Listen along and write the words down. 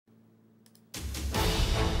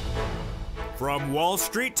From Wall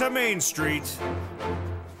Street to Main Street,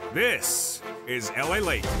 this is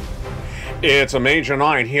LALATE. It's a major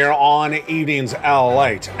night here on Evenings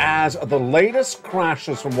LALATE as the latest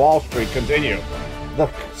crashes from Wall Street continue. The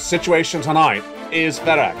situation tonight is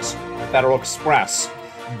FedEx, Federal Express,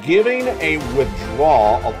 giving a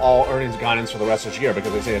withdrawal of all earnings guidance for the rest of this year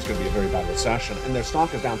because they say it's going to be a very bad recession. And their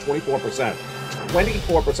stock is down 24%.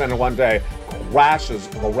 24% in one day crashes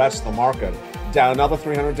the rest of the market. Down another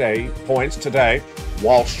 300 points today,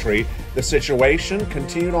 Wall Street. The situation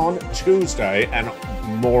continued on Tuesday and,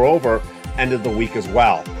 moreover, ended the week as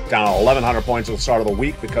well. Down 1,100 points at the start of the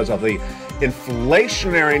week because of the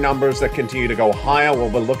inflationary numbers that continue to go higher. We'll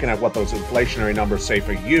be looking at what those inflationary numbers say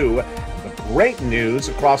for you. The great news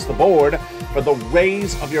across the board for the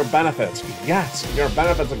raise of your benefits. Yes, your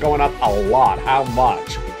benefits are going up a lot. How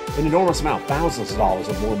much? An enormous amount, thousands of dollars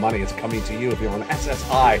of more money is coming to you if you're on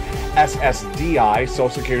SSI, SSDI, Social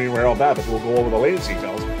Security and Railroad benefits. We'll go over the latest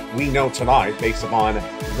details. We know tonight, based upon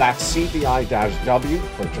that CPI-W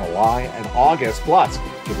for July and August. Plus,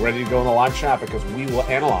 get ready to go in the live chat because we will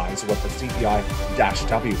analyze what the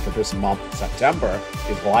CPI-W for this month, September,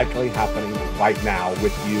 is likely happening right now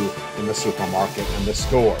with you in the supermarket and the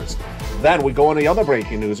stores. Then we go on the other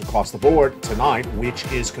breaking news across the board tonight, which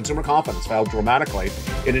is consumer confidence fell dramatically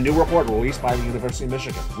in a new report released by the University of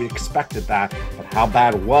Michigan. We expected that, but how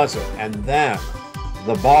bad was it? And then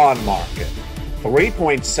the bond market.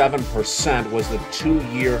 3.7% was the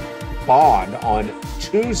two-year bond on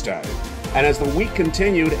Tuesday. And as the week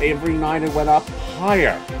continued, every night it went up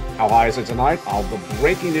higher. How high is it tonight? All the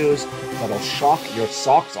breaking news that'll shock your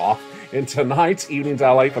socks off in tonight's Evenings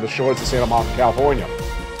LA for the shores of Santa Monica, California.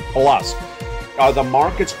 Plus, are the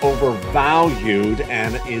markets overvalued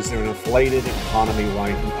and is there an inflated economy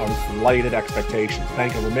right now, inflated expectations?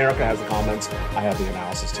 Bank of America has the comments. I have the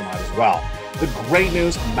analysis tonight as well. The great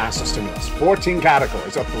news, massive stimulus. 14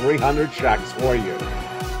 categories of 300 checks for you.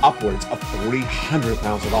 Upwards of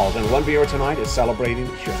 $300,000. And one viewer tonight is celebrating.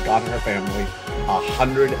 She has gotten her family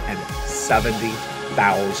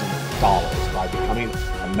 $170,000 by becoming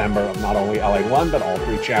a member of not only LA1, but all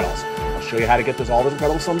three channels. I'll show you how to get all this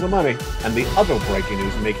incredible sums of money. And the other breaking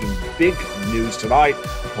news making big news tonight.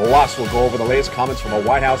 Plus, we'll go over the latest comments from the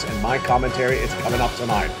White House, and my commentary is coming up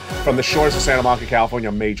tonight. From the shores of Santa Monica, California,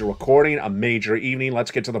 a major recording, a major evening.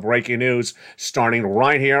 Let's get to the breaking news starting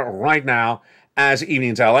right here, right now, as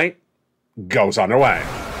Evenings LA goes underway.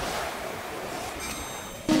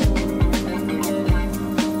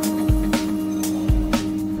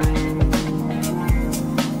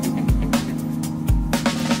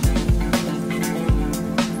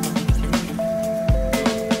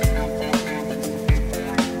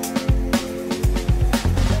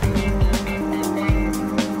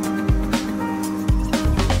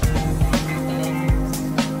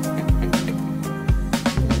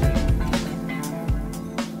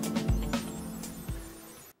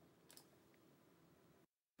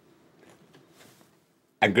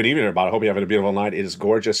 And good evening, everybody. I hope you're having a beautiful night. It is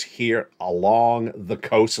gorgeous here along the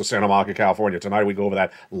coast of Santa Monica, California. Tonight, we go over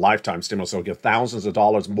that lifetime stimulus. So give thousands of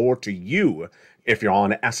dollars more to you if you're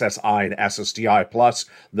on SSI and SSDI, plus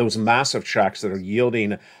those massive checks that are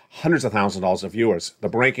yielding hundreds of thousands of dollars of viewers. The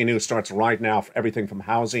breaking news starts right now for everything from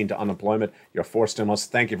housing to unemployment, your forced stimulus.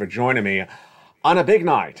 Thank you for joining me on a big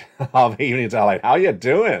night of Evenings LA. How you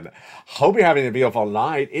doing? Hope you're having a beautiful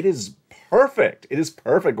night. It is perfect. It is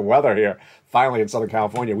perfect weather here. Finally, in Southern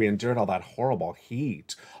California, we endured all that horrible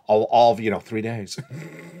heat all of 3 days.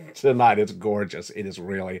 Tonight, it's gorgeous. It is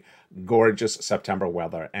really gorgeous September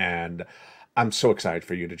weather, and I'm so excited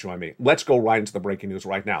for you to join me. Let's go right into the breaking news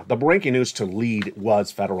right now. The breaking news to lead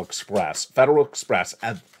was Federal Express. Federal Express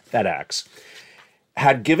at FedEx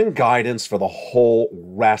had given guidance for the whole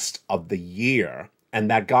rest of the year,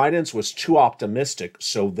 and that guidance was too optimistic,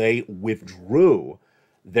 so they withdrew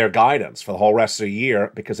their guidance for the whole rest of the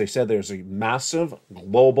year because they said there's a massive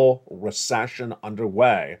global recession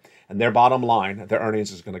underway, and their bottom line, their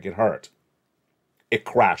earnings is going to get hurt. It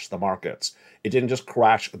crashed the markets. It didn't just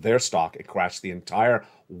crash their stock, it crashed the entire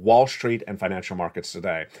Wall Street and financial markets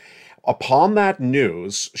today. Upon that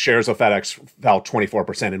news, shares of FedEx fell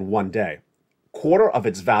 24% in one day. Quarter of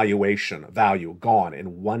its value gone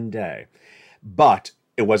in one day. But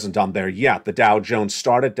it wasn't done there yet. The Dow Jones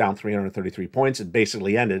started down 333 points. It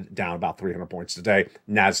basically ended down about 300 points today.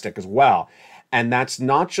 NASDAQ as well. And that's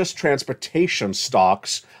not just transportation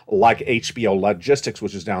stocks like HBO Logistics,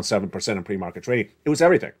 which is down 7% in pre-market trading. It was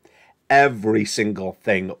everything. Every single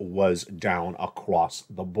thing was down across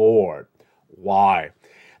the board. Why?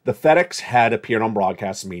 The FedEx had appeared on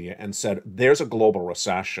broadcast media and said there's a global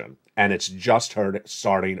recession. and it's just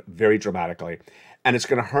starting very dramatically. And it's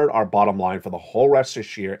going to hurt our bottom line for the whole rest of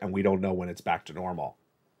this year, and we don't know when it's back to normal.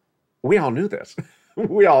 We all knew this.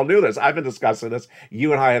 We all knew this. I've been discussing this.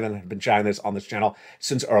 You and I have been chatting this on this channel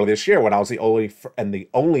since early this year, when I was the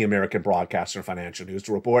only American broadcaster in financial news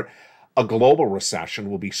to report a global recession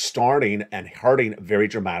will be starting and hurting very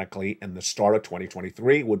dramatically in the start of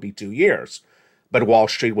 2023, would be 2 years. But Wall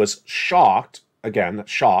Street was shocked, again,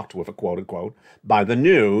 shocked with a quote unquote, by the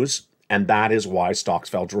news, and that is why stocks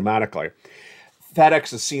fell dramatically.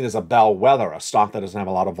 FedEx is seen as a bellwether, a stock that doesn't have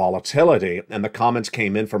a lot of volatility, and the comments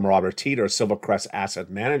came in from Robert Teeter, Silvercrest Asset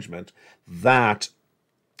Management, that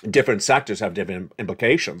different sectors have different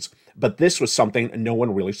implications, but this was something no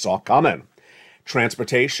one really saw coming.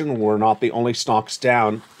 Transportation were not the only stocks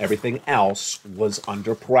down. Everything else was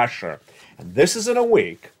under pressure. And this is in a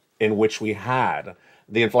week in which we had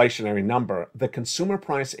the inflationary number, the consumer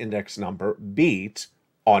price index number, beat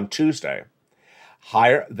on Tuesday.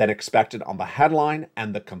 Higher than expected on the headline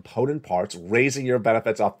and the component parts, raising your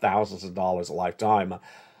benefits up thousands of dollars a lifetime,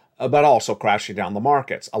 but also crashing down the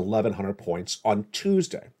markets, 1,100 points on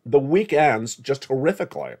Tuesday. The week ends just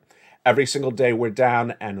horrifically. Every single day we're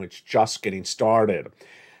down, and it's just getting started.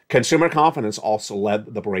 Consumer confidence also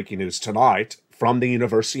led the breaking news tonight from the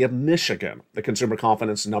University of Michigan. The consumer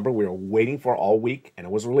confidence number we were waiting for all week, and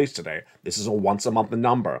it was released today. This is a once-a-month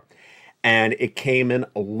number. And it came in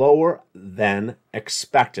lower than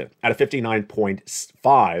expected at a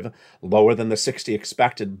 59.5, lower than the 60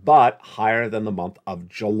 expected, but higher than the month of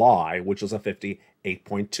July, which was a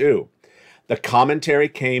 58.2. The commentary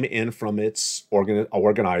came in from its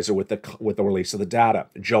organizer with the release of the data.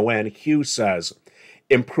 Joanne Hughes says,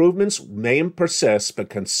 improvements may persist, but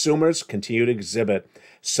consumers continue to exhibit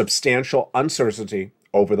substantial uncertainty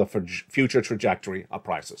over the future trajectory of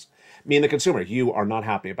prices. Meaning the consumer, you are not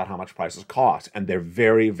happy about how much prices cost, and they're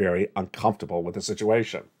very, very uncomfortable with the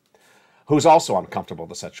situation. Who's also uncomfortable with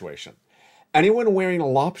the situation? Anyone wearing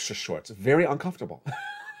lobster shorts, very uncomfortable.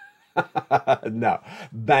 No.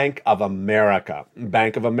 Bank of America.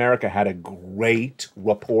 Bank of America had a great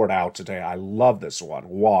report out today. I love this one.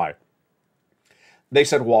 Why? They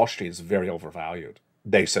said Wall Street is very overvalued.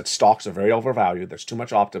 They said stocks are very overvalued. There's too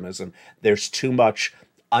much optimism. There's too much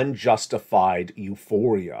unjustified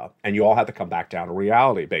euphoria, and you all have to come back down to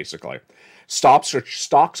reality, basically. Stocks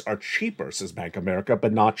are cheaper, says Bank of America,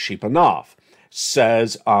 but not cheap enough,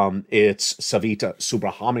 says it's Savita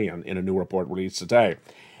Subramanian in a new report released today.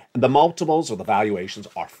 The multiples or the valuations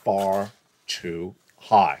are far too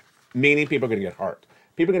high, meaning people are going to get hurt.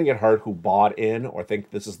 People are going to get hurt who bought in or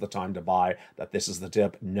think this is the time to buy, that this is the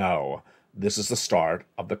dip. No, this is the start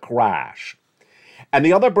of the crash. And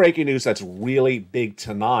the other breaking news that's really big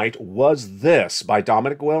tonight was this by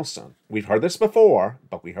Dominic Wilson. We've heard this before,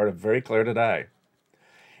 but we heard it very clear today.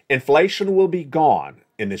 Inflation will be gone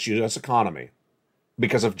in this U.S. economy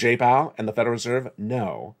because of J. Powell and the Federal Reserve?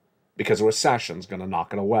 No, because a recession is going to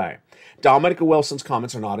knock it away. Dominic Wilson's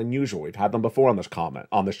comments are not unusual. We've had them before on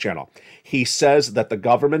this channel. He says that the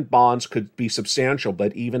government bonds could be substantial,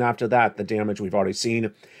 but even after that, the damage we've already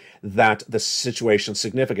seen, that the situation is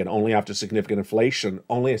significant. Only after significant inflation,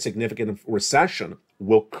 only a significant recession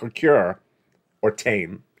will cure or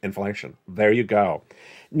tame inflation. There you go.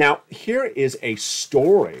 Now, here is a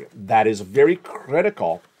story that is very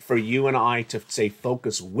critical for you and I to stay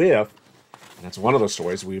focused with, and that's one of the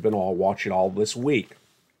stories we've been all watching all this week.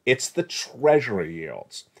 It's the Treasury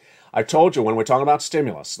yields. I told you when we're talking about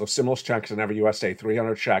stimulus, those stimulus checks in every U.S. state,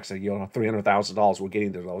 300 checks, and you know, $300,000, we're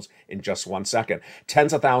getting to those in just 1 second.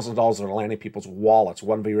 Tens of thousands of dollars are landing people's wallets.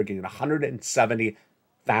 One video, we're getting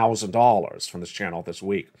 $170,000 from this channel this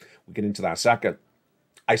week. We'll get into that in a second.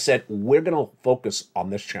 I said we're going to focus on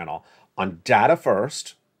this channel on data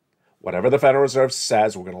first. Whatever the Federal Reserve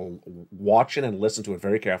says, we're going to watch it and listen to it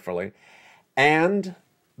very carefully. And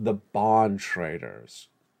the bond traders.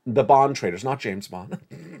 The bond traders, not James Bond.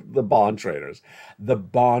 The bond traders. The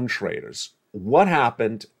bond traders. What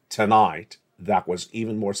happened tonight that was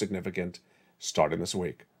even more significant starting this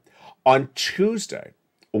week? On Tuesday,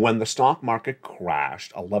 when the stock market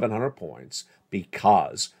crashed 1,100 points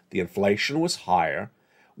because the inflation was higher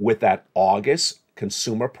with that August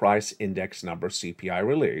consumer price index number CPI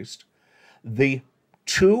released, the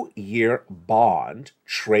 2-year bond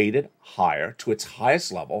traded higher to its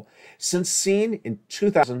highest level since seen in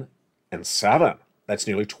 2007. That's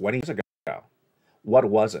nearly 20 years ago. What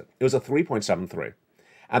was it? It was a 3.73.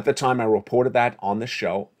 At the time I reported that on the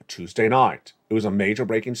show Tuesday night. It was a major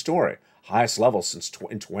breaking story. Highest level since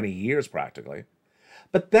in 20 years practically.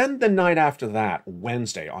 But then the night after that,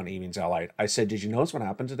 Wednesday on Evenings LALATE, I said, did you notice what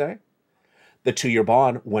happened today? The 2-year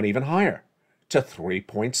bond went even higher to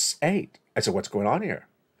 3.8. I said, what's going on here?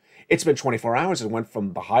 It's been 24 hours. It went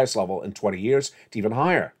from the highest level in 20 years to even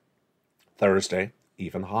higher. Thursday,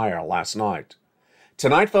 even higher last night.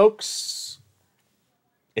 Tonight, folks,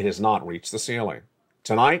 it has not reached the ceiling.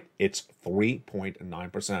 Tonight, it's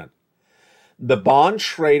 3.9%. The bond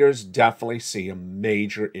traders definitely see a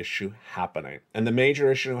major issue happening. And the major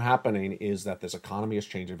issue happening is that this economy is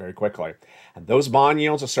changing very quickly. And those bond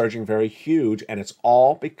yields are surging very huge, and it's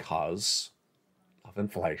all because of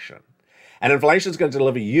inflation. And inflation is going to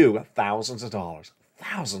deliver you thousands of dollars.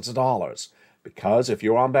 Because if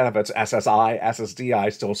you're on benefits, SSI,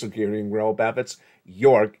 SSDI, Social Security, and Rural benefits,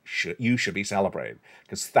 you should be celebrating.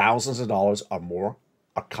 Because thousands of dollars or more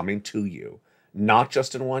are coming to you. Not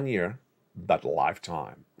just in 1 year, but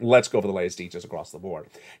lifetime. Let's go over the latest details across the board.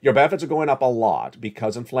 Your benefits are going up a lot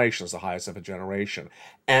because inflation is the highest of a generation.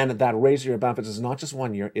 And that raise of your benefits is not just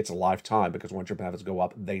 1 year, it's a lifetime, because once your benefits go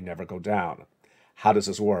up, they never go down. How does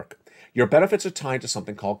this work? Your benefits are tied to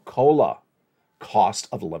something called COLA, cost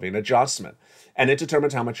of living adjustment, and it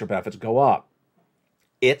determines how much your benefits go up.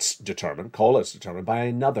 COLA is determined by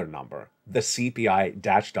another number, the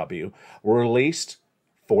CPI-W, released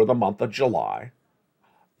for the month of July,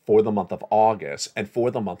 for the month of August, and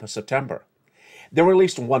for the month of September. They were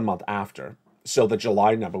released 1 month after. So the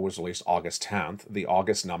July number was released August 10th. The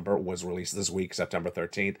August number was released this week, September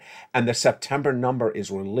 13th. And the September number is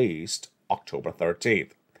released October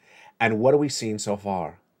 13th. And what are we seeing so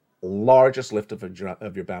far? Largest lift of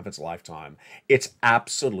your benefits lifetime. It's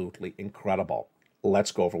absolutely incredible.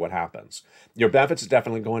 Let's go over what happens. Your benefits is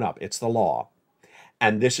definitely going up. It's the law.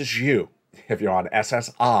 And this is you. If you're on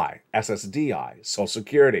SSI, SSDI, Social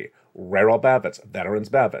Security, Rural benefits, Veterans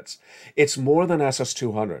benefits, it's more than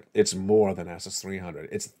SS200. It's more than SS300.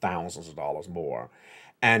 It's thousands of dollars more.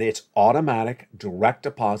 And it's automatic, direct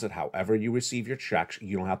deposit. However you receive your checks,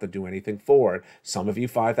 you don't have to do anything for it. Some of you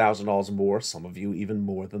 $5,000 more, some of you even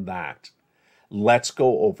more than that. Let's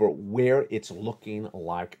go over where it's looking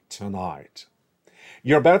like tonight.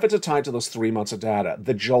 Your benefits are tied to those 3 months of data.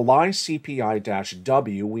 The July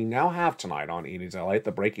CPI-W we now have tonight on E-News LALATE.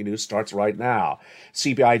 The breaking news starts right now.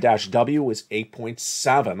 CPI-W is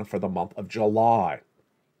 8.7 for the month of July.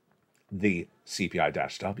 The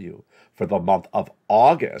CPI-W for the month of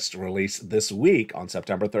August, released this week on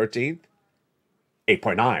September 13th,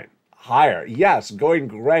 8.9. Higher. Yes, going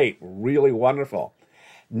great. Really wonderful.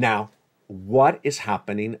 Now, what is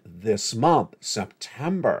happening this month?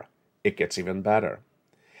 September. It gets even better.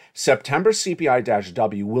 September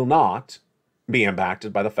CPI-W will not be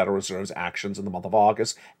impacted by the Federal Reserve's actions in the month of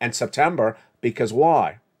August and September, because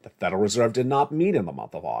why? The Federal Reserve did not meet in the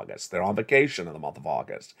month of August. They're on vacation in the month of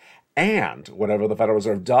August. And whatever the Federal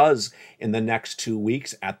Reserve does in the next 2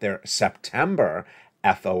 weeks at their September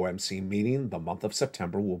FOMC meeting, the month of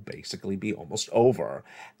September will basically be almost over,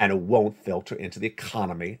 and it won't filter into the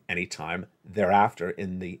economy anytime thereafter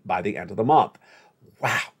by the end of the month.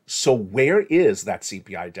 Wow. So where is that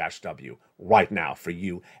CPI-W right now for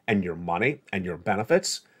you and your money and your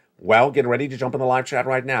benefits? Well, get ready to jump in the live chat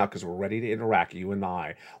right now, because we're ready to interact, you and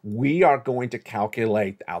I. We are going to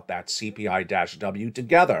calculate out that CPI-W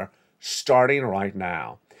together, starting right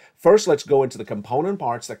now. First, let's go into the component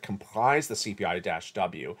parts that comprise the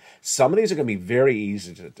CPI-W. Some of these are going to be very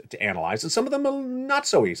easy to analyze, and some of them are not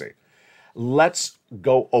so easy. Let's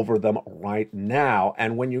go over them right now.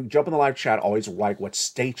 And when you jump in the live chat, always write what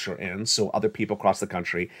state you're in so other people across the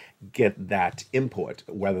country get that input,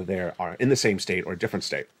 whether they are in the same state or a different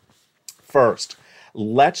state. First,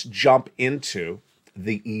 let's jump into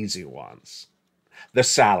the easy ones. The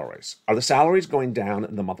salaries. Are the salaries going down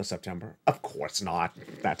in the month of September? Of course not.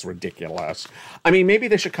 That's ridiculous. I mean, maybe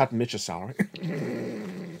they should cut Mitch's salary.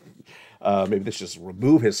 Maybe they should just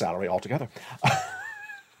remove his salary altogether.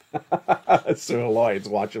 Sir Lloyd's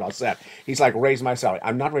watching us set. He's like, raise my salary.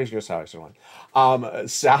 I'm not raising your salary, Sir Lloyd.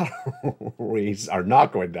 Salaries are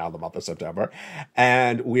not going down the month of September.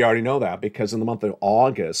 And we already know that because in the month of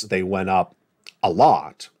August, they went up a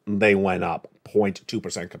lot. They went up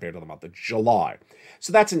 0.2% compared to the month of July.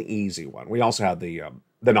 So that's an easy one. We also have the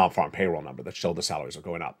non-farm payroll number that showed the salaries are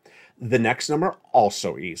going up. The next number,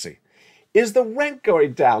 also easy. Is the rent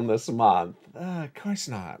going down this month? Of course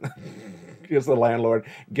not. Is the landlord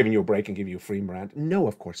giving you a break and giving you free rent? No,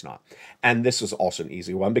 of course not. And this is also an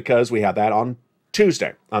easy one because we have that on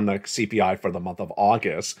Tuesday on the CPI for the month of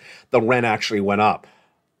August. The rent actually went up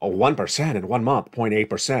 1% in 1 month,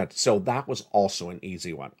 0.8%. So that was also an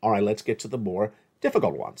easy one. All right, let's get to the more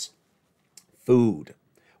difficult ones. Food,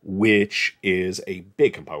 which is a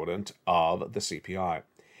big component of the CPI.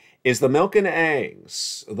 Is the milk and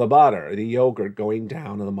eggs, the butter, the yogurt going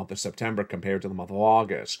down in the month of September compared to the month of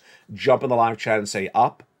August? Jump in the live chat and say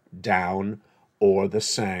up, down, or the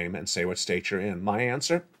same, and say what state you're in. My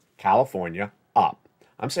answer, California, up.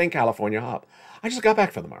 I'm saying California up. I just got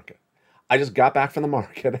back from the market.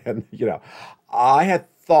 And, I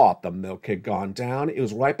had thought the milk had gone down. It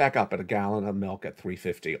was right back up at a gallon of milk at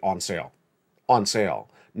 $3.50 on sale. On sale.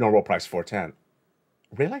 Normal price $4.10.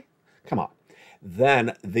 Really? Come on.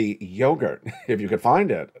 Then the yogurt, if you could find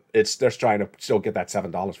it, they're trying to still get that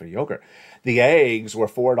 $7 for yogurt. The eggs were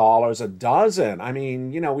 $4 a dozen. I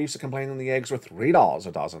mean, we used to complain when the eggs were $3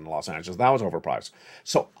 a dozen in Los Angeles. That was overpriced.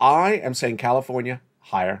 So I am saying California,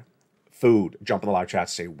 higher. Food, jump in the live chat,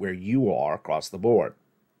 say where you are across the board.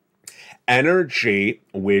 Energy,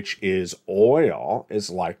 which is oil,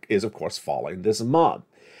 is of course falling this month.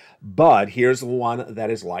 But here's one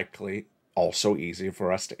that is likely also easy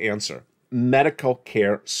for us to answer. Medical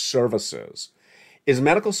care services. Is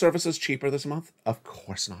medical services cheaper this month? Of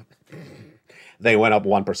course not. They went up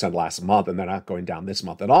 1% last month, and they're not going down this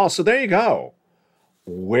month at all. So there you go.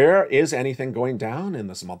 Where is anything going down in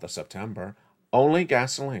this month of September? Only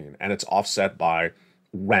gasoline, and it's offset by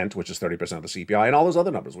rent, which is 30% of the CPI, and all those other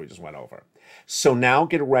numbers we just went over. So now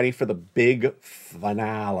get ready for the big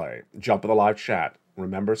finale. Jump in the live chat.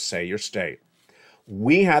 Remember, say your state.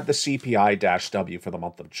 We had the CPI-W for the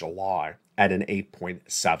month of July at an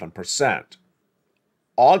 8.7%.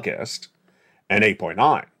 August, an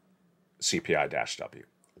 8.9 CPI-W.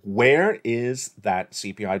 Where is that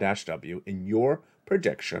CPI-W in your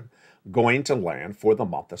prediction going to land for the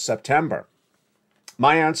month of September?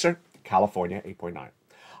 My answer, California, 8.9.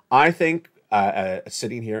 I think,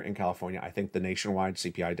 sitting here in California, I think the nationwide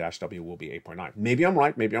CPI-W will be 8.9. Maybe I'm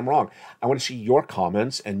right, maybe I'm wrong. I want to see your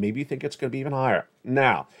comments, and maybe you think it's going to be even higher.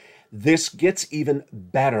 Now, this gets even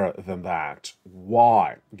better than that.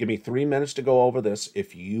 Why? Give me 3 minutes to go over this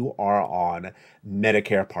if you are on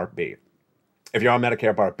Medicare Part B. If you're on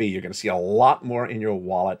Medicare Part B, you're going to see a lot more in your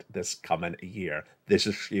wallet this coming year. This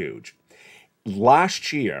is huge.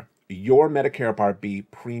 Last year, your Medicare Part B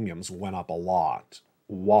premiums went up a lot.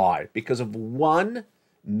 Why? Because of one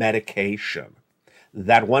medication.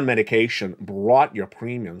 That one medication brought your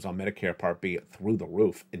premiums on Medicare Part B through the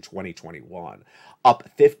roof in 2021, up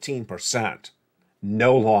 15%.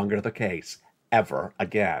 No longer the case ever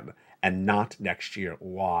again, and not next year.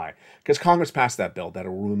 Why? Because Congress passed that bill that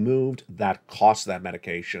removed that cost of that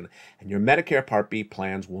medication, and your Medicare Part B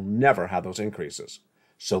plans will never have those increases.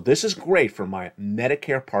 So this is great for my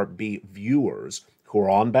Medicare Part B viewers who are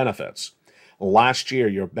on benefits. Last year,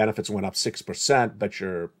 your benefits went up 6%, but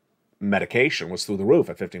your medication was through the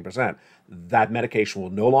roof at 15%. That medication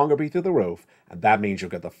will no longer be through the roof, and that means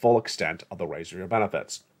you'll get the full extent of the raise of your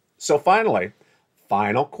benefits. So finally,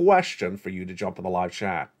 final question for you to jump in the live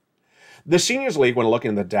chat. The Seniors League, when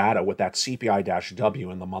looking at the data with that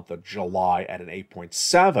CPI-W in the month of July at an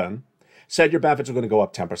 8.7, said your benefits are going to go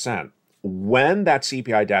up 10%. When that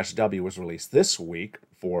CPI-W was released this week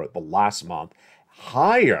for the last month,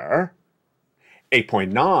 higher,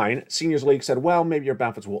 8.9, Seniors League said, well, maybe your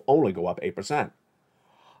benefits will only go up 8%.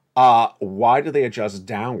 Why do they adjust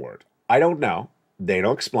downward? I don't know. They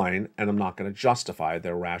don't explain, and I'm not going to justify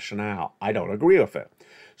their rationale. I don't agree with it.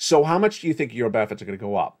 So how much do you think your benefits are going to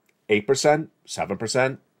go up? 8%,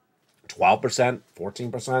 7%, 12%,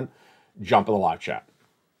 14%? Jump in the live chat.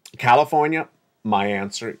 California, my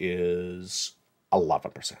answer is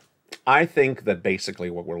 11%. I think that basically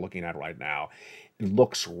what we're looking at right now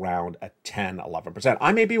looks around at 10, 11%.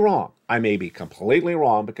 I may be wrong. I may be completely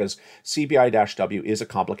wrong because CPI-W is a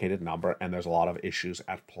complicated number and there's a lot of issues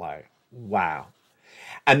at play. Wow.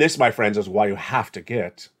 And this, my friends, is why you have to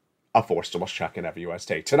get a 4-stimulus check in every U.S.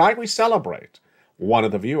 state. Tonight we celebrate one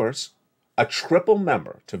of the viewers, a triple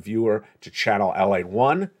member to channel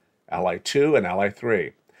LA1, LA2, and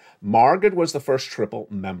LA3. Margaret was the first triple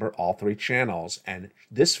member, all 3 channels, and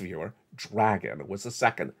this viewer, Dragon, was the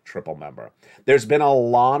second triple member. There's been a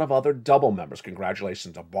lot of other double members.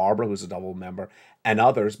 Congratulations to Barbara, who's a double member, and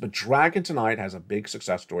others, but Dragon tonight has a big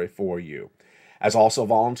success story for you. As also a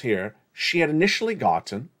volunteer, she had initially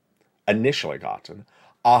gotten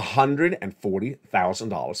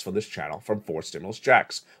 $140,000 for this channel from 4 stimulus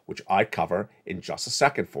checks, which I cover in just a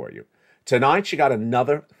second for you. Tonight, she got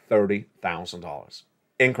another $30,000.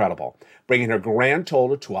 Incredible, bringing her grand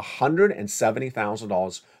total to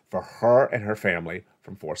 $170,000 for her and her family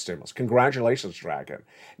from 4 stimulus. Congratulations, Dragon.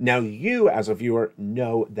 Now you, as a viewer,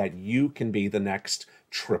 know that you can be the next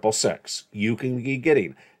 666. You can be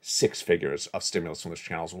getting 6 figures of stimulus from this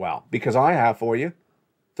channel as well, because I have for you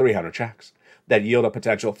 300 checks that yield a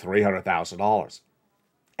potential $300,000.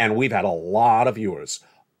 And we've had a lot of viewers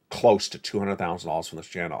close to $200,000 from this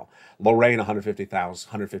channel. Lorraine,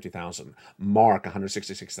 150,000. Mark,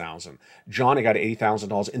 166,000. Johnny got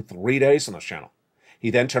 $80,000 in 3 days from this channel.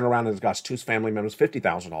 He then turned around and got two family members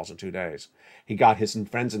 $50,000 in 2 days. He got his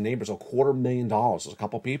friends and neighbors $250,000. There's a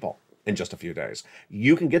couple people in just a few days.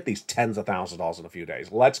 You can get these tens of thousands of dollars in a few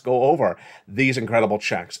days. Let's go over these incredible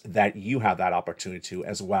checks that you have that opportunity to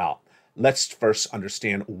as well. Let's first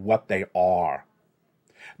understand what they are.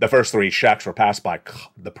 The first three checks were passed by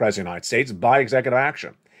the President of the United States by executive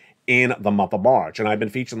action in the month of March. And I've been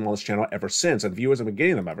featuring them on this channel ever since, and viewers have been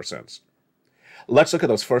getting them ever since. Let's look at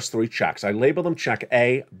those first three checks. I label them check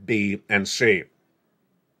A, B, and C.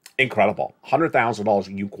 Incredible.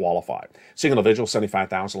 $100,000, you qualify. Single individual,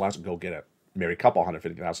 $75,000 less, go get it. Married couple,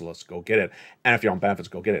 $150,000 less, go get it. And if you're on benefits,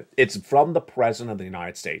 go get it. It's from the President of the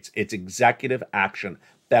United States. It's executive action,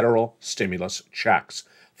 federal stimulus checks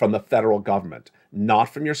from the federal government,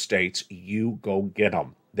 not from your states. You go get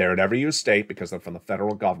them. They're in every state because they're from the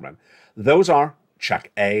federal government. Those are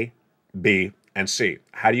check A, B, and C.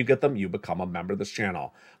 How do you get them? You become a member of this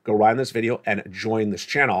channel. Go right in this video and join this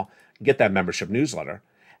channel, get that membership newsletter,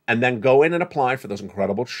 and then go in and apply for those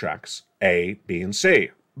incredible checks A, B, and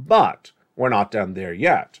C. But we're not done there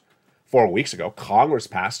yet. 4 weeks ago, Congress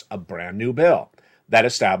passed a brand new bill that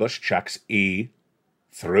established checks E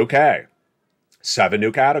through K. 7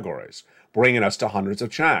 new categories, bringing us to hundreds of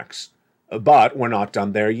checks. But we're not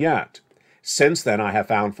done there yet. Since then, I have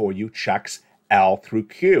found for you checks L through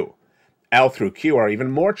Q. L through Q are even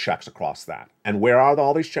more checks across that. And where are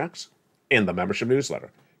all these checks? In the membership newsletter.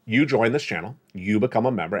 You join this channel, you become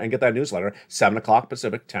a member, and get that newsletter 7 o'clock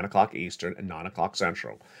Pacific, 10 o'clock Eastern, and 9 o'clock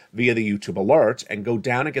Central via the YouTube alerts, and go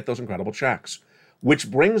down and get those incredible checks, which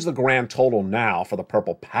brings the grand total now for the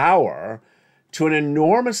Purple Power to an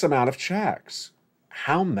enormous amount of checks.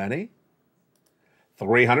 How many?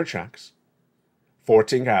 300 checks,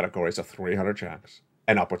 14 categories of 300 checks,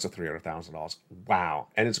 and upwards of $300,000. Wow.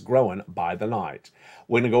 And it's growing by the night.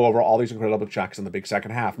 We're going to go over all these incredible checks in the big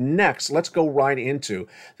second half. Next, let's go right into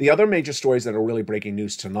the other major stories that are really breaking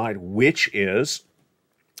news tonight, which is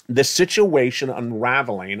the situation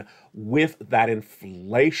unraveling with that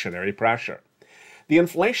inflationary pressure. The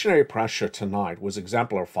inflationary pressure tonight was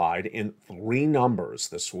exemplified in 3 numbers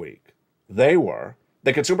this week. They were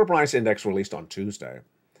the Consumer Price Index released on Tuesday,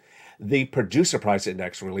 the Producer Price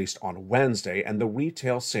Index released on Wednesday, and the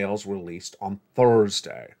retail sales released on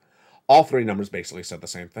Thursday. All 3 numbers basically said the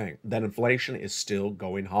same thing, that inflation is still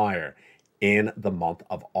going higher in the month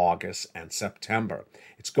of August and September.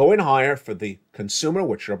 It's going higher for the consumer,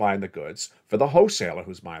 which you're buying the goods, for the wholesaler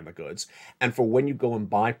who's buying the goods, and for when you go and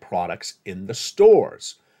buy products in the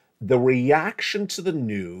stores. The reaction to the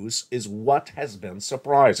news is what has been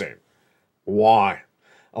surprising. Why?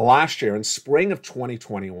 Last year, in spring of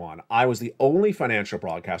 2021, I was the only financial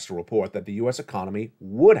broadcaster to report that the U.S. economy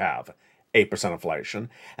would have 8% inflation,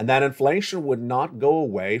 and that inflation would not go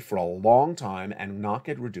away for a long time and not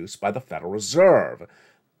get reduced by the Federal Reserve.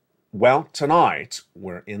 Well, tonight,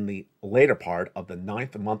 we're in the later part of the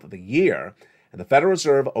 9th month of the year, and the Federal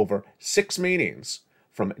Reserve, over 6 meetings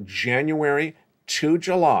from January to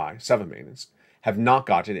July, 7 meetings, have not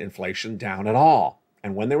gotten inflation down at all.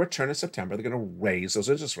 And when they return in September, they're going to raise those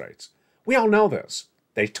interest rates. We all know this.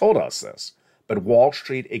 They told us this. But Wall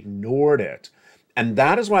Street ignored it. And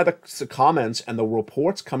that is why the comments and the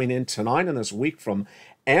reports coming in tonight and this week from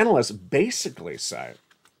analysts basically say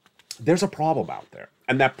there's a problem out there.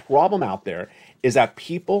 And that problem out there is that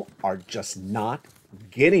people are just not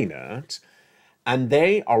getting it. And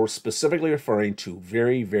they are specifically referring to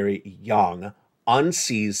very, very young,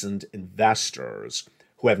 unseasoned investors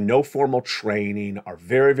who have no formal training, are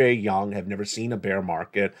very, very young, have never seen a bear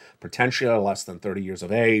market, potentially are less than 30 years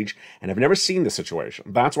of age, and have never seen the situation.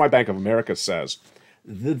 That's why Bank of America says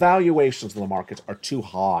the valuations of the markets are too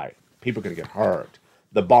high. People are going to get hurt.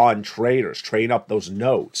 The bond traders trade up those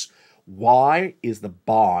notes. Why is the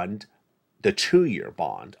bond, the 2-year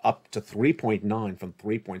bond, up to 3.9 from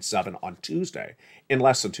 3.7 on Tuesday in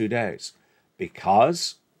less than 2 days?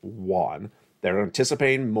 Because, 1, they're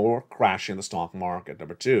anticipating more crash in the stock market.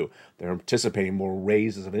 Number 2, they're anticipating more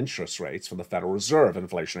raises of interest rates from the Federal Reserve and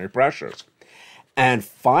inflationary pressures. And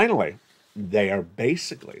finally, they are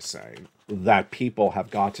basically saying that people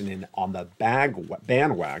have gotten in on the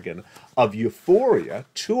bandwagon of euphoria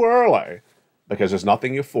too early because there's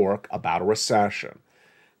nothing euphoric about a recession.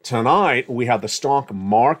 Tonight, we have the stock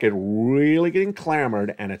market really getting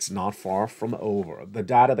clamored, and it's not far from over. The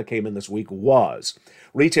data that came in this week was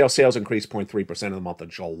retail sales increased 0.3% in the month of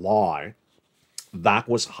July. That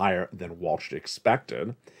was higher than Wall Street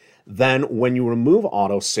expected. Then when you remove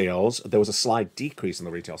auto sales, there was a slight decrease in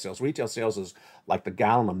the retail sales. Retail sales is like the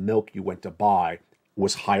gallon of milk you went to buy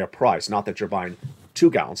was higher price. Not that you're buying 2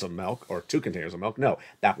 gallons of milk or 2 containers of milk. No,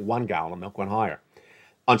 that 1 gallon of milk went higher.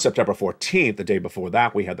 On September 14th, the day before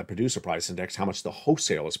that, we had the producer price index, how much the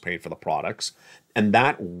wholesalers paid for the products, and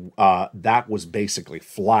that was basically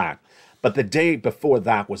flat. But the day before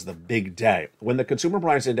that was the big day when the consumer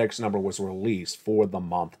price index number was released for the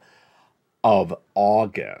month of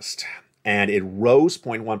August, and it rose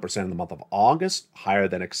 0.1% in the month of August, higher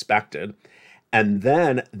than expected. And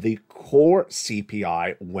then the core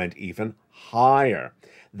CPI went even higher.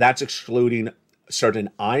 That's excluding certain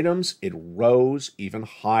items. It rose even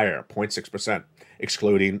higher, 0.6%,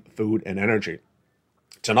 excluding food and energy.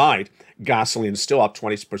 Tonight, gasoline is still up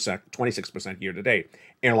 26% year to date.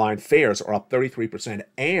 Airline fares are up 33%,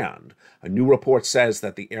 and a new report says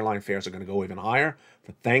that the airline fares are going to go even higher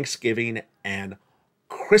for Thanksgiving and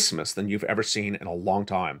Christmas than you've ever seen in a long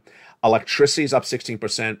time. Electricity is up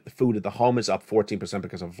 16%. Food at the home is up 14%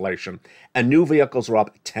 because of inflation. And new vehicles are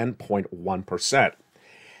up 10.1%.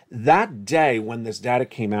 That day when this data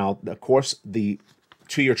came out, of course, the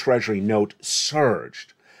 2-year Treasury note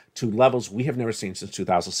surged to levels we have never seen since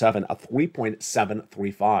 2007, a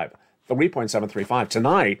 3.735. 3.735.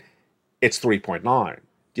 Tonight, it's 3.9. Do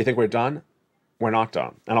you think we're done? We're not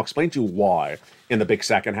done. And I'll explain to you why in the big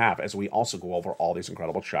second half as we also go over all these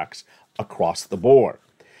incredible checks across the board.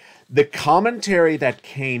 The commentary that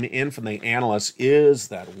came in from the analysts is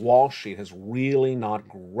that Wall Street has really not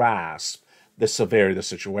grasped the severity of the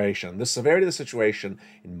situation. The severity of the situation,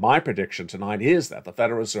 in my prediction tonight, is that the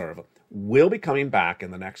Federal Reserve will be coming back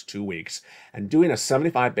in the next 2 weeks and doing a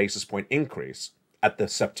 75 basis point increase at the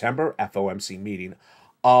September FOMC meeting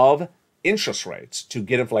of interest rates to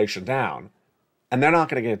get inflation down. And they're not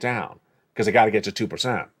going to get it down because they got to get to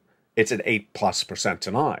 2%. It's at 8+%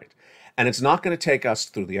 tonight. And it's not going to take us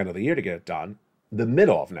through the end of the year to get it done. The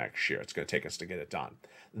middle of next year, it's going to take us to get it done.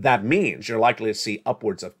 That means you're likely to see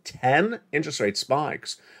upwards of 10 interest rate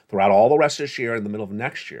spikes throughout all the rest of this year and the middle of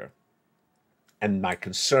next year. And my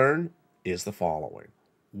concern is the following.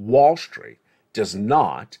 Wall Street does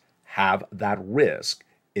not have that risk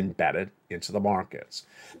embedded into the markets.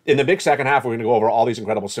 In the big second half, we're going to go over all these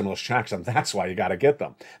incredible stimulus checks, and that's why you got to get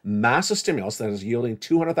them. Massive stimulus that is yielding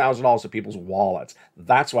 $200,000 to people's wallets.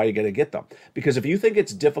 That's why you got to get them. Because if you think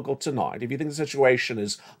it's difficult tonight, if you think the situation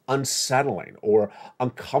is unsettling or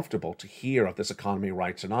uncomfortable to hear of this economy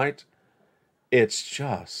right tonight, it's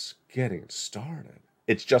just getting started.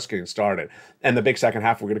 It's just getting started. And the big second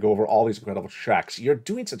half, we're going to go over all these incredible checks. You're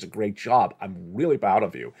doing such a great job. I'm really proud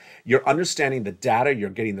of you. You're understanding the data, you're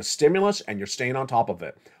getting the stimulus, and you're staying on top of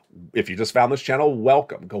it. If you just found this channel,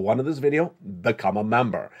 welcome. Go under this video, become a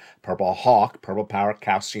member. Purple Hawk, Purple Power,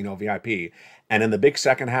 Casino VIP. And in the big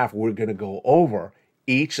second half, we're going to go over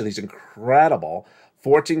each of these incredible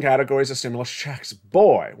 14 categories of stimulus checks.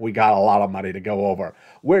 Boy, we got a lot of money to go over.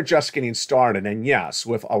 We're just getting started. And yes,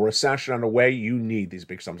 with a recession underway, you need these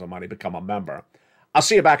big sums of money. Become a member. I'll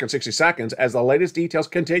see you back in 60 seconds as the latest details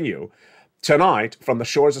continue tonight from the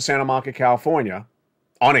shores of Santa Monica, California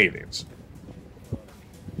on Aliens.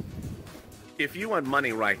 If you want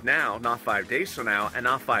money right now, not 5 days from now, and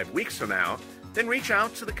not 5 weeks from now, then reach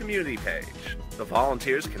out to the community page. The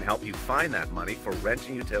volunteers can help you find that money for rent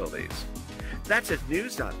and utilities. That's at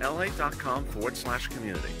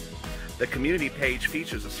news.la.com/community. The community page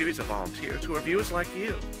features a series of volunteers who are viewers like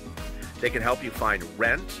you. They can help you find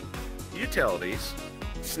rent, utilities,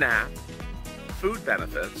 SNAP, food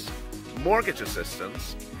benefits, mortgage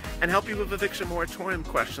assistance, and help you with eviction moratorium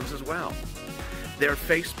questions as well. Their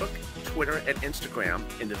Facebook, Twitter, and Instagram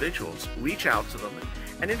individuals reach out to them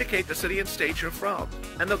and indicate the city and state you're from,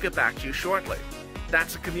 and they'll get back to you shortly.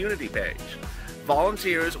 That's a community page.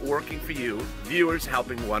 Volunteers working for you, viewers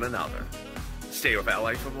helping one another. Stay with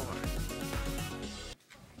LA for more.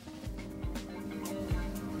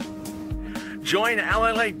 Join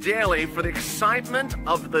LALATE Daily for the excitement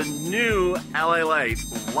of the new LALATE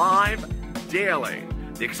live daily.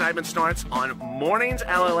 The excitement starts on mornings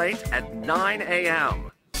LALATE at 9 a.m.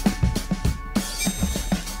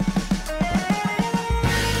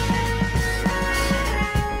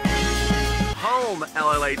 Home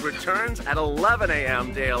LALATE returns at 11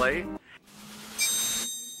 a.m. daily.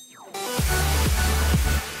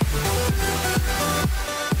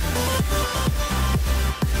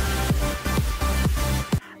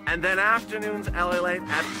 And then afternoons LALATE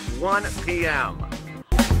at 1 p.m.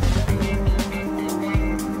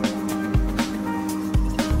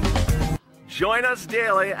 Join us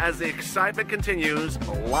daily as the excitement continues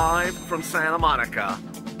live from Santa Monica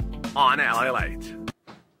on LALATE.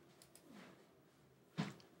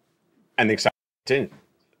 And the exciting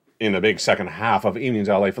in the big second half of Evenings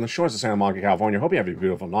LA from the shores of Santa Monica, California. Hope you have a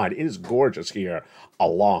beautiful night. It is gorgeous here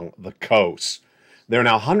along the coast. There are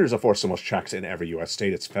now hundreds of forced stimulus checks in every U.S.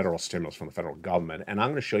 state. It's federal stimulus from the federal government, and I'm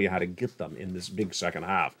going to show you how to get them in this big second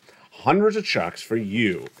half. Hundreds of checks for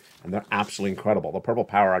you, and they're absolutely incredible. The Purple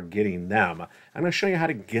Power are getting them. I'm going to show you how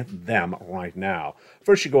to get them right now.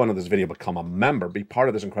 First, you go into this video, become a member, be part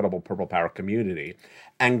of this incredible Purple Power community,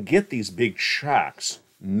 and get these big checks.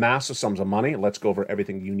 Massive sums of money. Let's go over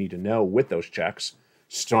everything you need to know with those checks,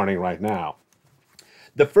 starting right now.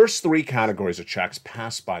 The first three categories of checks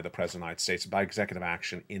passed by the President of the United States by executive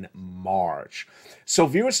action in March. So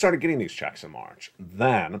viewers started getting these checks in March.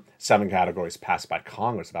 Then 7 categories passed by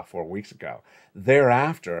Congress about 4 weeks ago.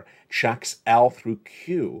 Thereafter, checks L through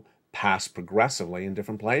Q passed progressively in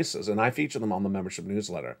different places, and I feature them on the membership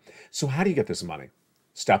newsletter. So how do you get this money?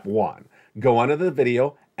 Step 1, go under the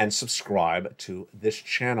video and subscribe to this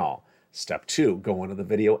channel. Step 2, go into the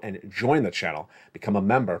video and join the channel. Become a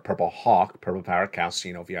member, Purple Hawk, Purple Power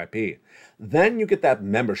Casino VIP. Then you get that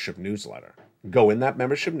membership newsletter. Go in that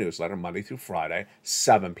membership newsletter Monday through Friday,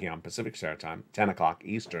 7 p.m. Pacific Standard Time, 10 o'clock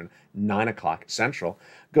Eastern, 9 o'clock Central.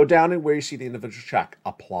 Go down and where you see the individual check,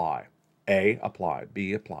 apply. A, apply.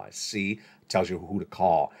 B, apply. C, tells you who to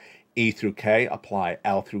call. E through K, apply.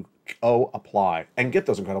 L through O, apply. And get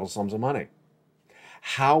those incredible sums of money.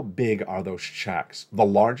 How big are those checks? The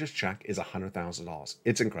largest check is $100,000.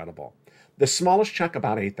 It's incredible. The smallest check,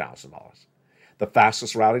 about $8,000. The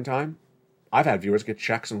fastest routing time? I've had viewers get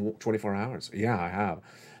checks in 24 hours. Yeah, I have.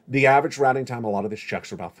 The average routing time, a lot of these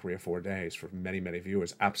checks are about 3 or 4 days for many, many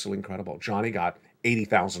viewers. Absolutely incredible. Johnny got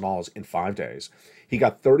 $80,000 in 5 days. He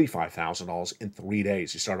got $35,000 in 3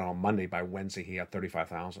 days. He started on Monday. By Wednesday, he had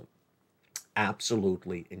 $35,000.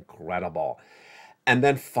 Absolutely incredible. And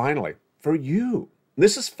then finally, for you,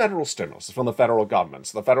 this is federal stimulus. It's from the federal government.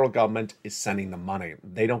 So the federal government is sending the money.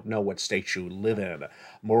 They don't know what state you live in.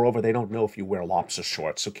 Moreover, they don't know if you wear lobster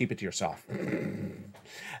shorts, so keep it to yourself.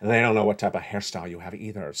 They don't know what type of hairstyle you have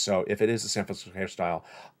either. So if it is a San Francisco hairstyle,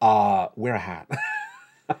 wear a hat.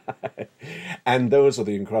 And those are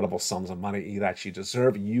the incredible sums of money that you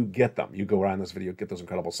deserve. You get them. You go around this video, get those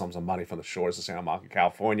incredible sums of money from the shores of Santa Monica,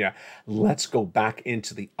 California. Let's go back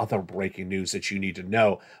into the other breaking news that you need to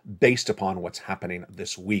know based upon what's happening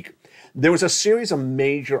this week. There was a series of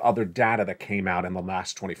major other data that came out in the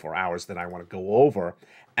last 24 hours that I want to go over,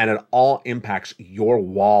 and it all impacts your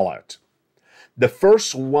wallet. The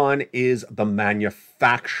first one is the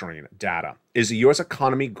manufacturing data. Is the U.S.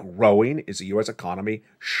 economy growing? Is the U.S. economy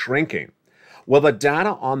shrinking? Well, the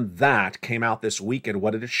data on that came out this week, and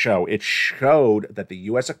what did it show? It showed that the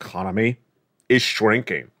U.S. economy is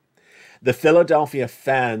shrinking. The Philadelphia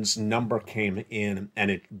Fed's number came in, and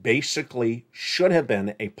it basically should have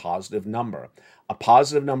been a positive number. A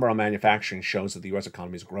positive number on manufacturing shows that the U.S.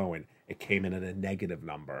 economy is growing. It came in at a negative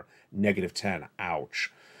number, -10.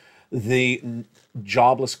 Ouch. The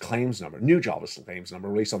jobless claims number, new jobless claims number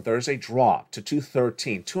released on Thursday dropped to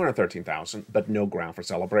 213,000, but no ground for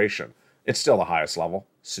celebration. It's still the highest level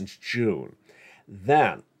since June.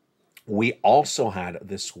 Then we also had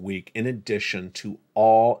this week, in addition to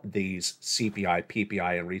all these CPI,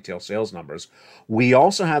 PPI, and retail sales numbers, we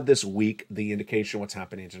also had this week the indication of what's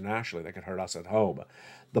happening internationally that could hurt us at home.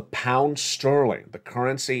 The pound sterling, the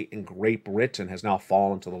currency in Great Britain, has now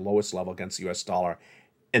fallen to the lowest level against the US dollar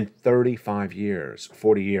in 35 years,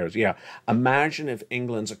 40 years. Yeah, imagine if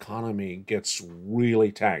England's economy gets really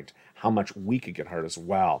tanked, how much we could get hurt as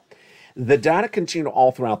well. The data continued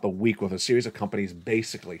all throughout the week with a series of companies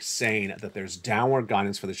basically saying that there's downward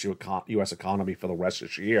guidance for the U.S. economy for the rest of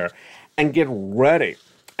this year. And get ready.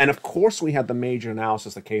 And of course, we had the major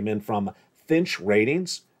analysis that came in from Fitch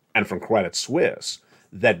Ratings and from Credit Suisse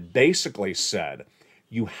that basically said,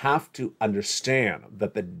 you have to understand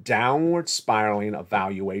that the downward spiraling of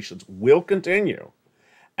valuations will continue,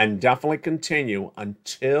 and definitely continue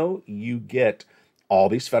until you get all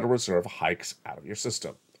these Federal Reserve hikes out of your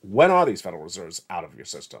system. When are these Federal Reserves out of your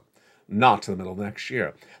system? Not to the middle of next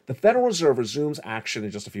year. The Federal Reserve resumes action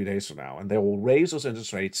in just a few days from now, and they will raise those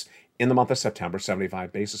interest rates in the month of September,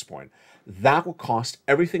 75 basis points. That will cost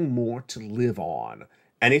everything more to live on.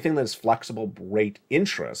 Anything that is flexible rate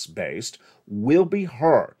interest based will be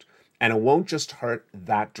hurt. And it won't just hurt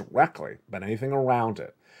that directly, but anything around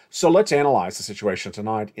it. So let's analyze the situation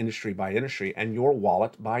tonight, industry by industry, and your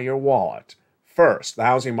wallet by your wallet. First, the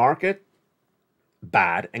housing market,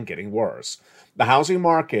 bad and getting worse. The housing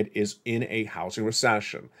market is in a housing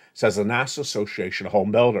recession, says the National Association of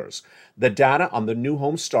Home Builders. The data on the new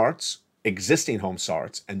home starts, existing home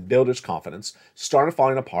starts, and builders' confidence started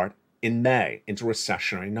falling apart in May into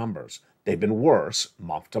recessionary numbers. They've been worse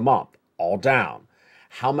month to month, all down.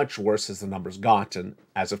 How much worse has the numbers gotten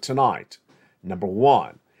as of tonight? Number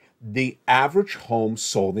one, the average home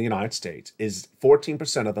sold in the United States is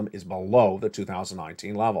 14% of them is below the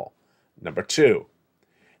 2019 level. Number two,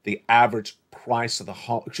 the average price of the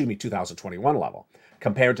home, 2021 level,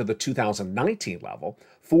 compared to the 2019 level,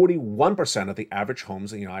 41% of the average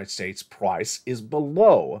homes in the United States price is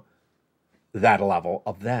below that level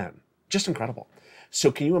of then. Just incredible.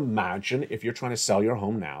 So can you imagine if you're trying to sell your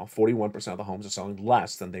home now, 41% of the homes are selling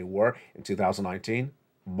less than they were in 2019?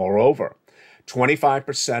 Moreover,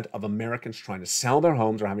 25% of Americans trying to sell their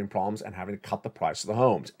homes are having problems and having to cut the price of the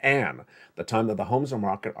homes. And the time that the homes on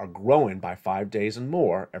market are growing by 5 days and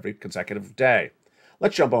more every consecutive day.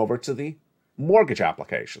 Let's jump over to the mortgage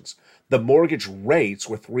applications. The mortgage rates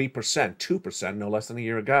were 3%, 2% no less than a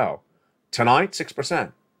year ago. Tonight,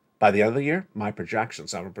 6%. By the end of the year, my projection,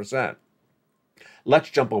 7%.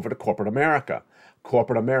 Let's jump over to corporate America.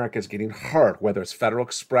 Corporate America is getting hurt, whether it's Federal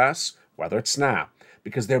Express, whether it's Snap,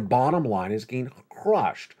 because their bottom line is getting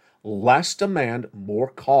crushed. Less demand, more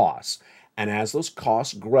costs. And as those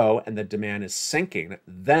costs grow and the demand is sinking,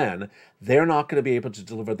 then they're not going to be able to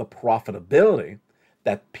deliver the profitability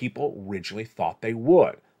that people originally thought they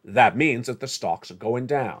would. That means that the stocks are going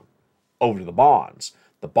down. Over to the bonds.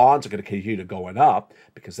 The bonds are going to continue to going up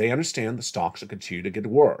because they understand the stocks will continue to get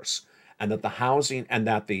worse, and that the housing and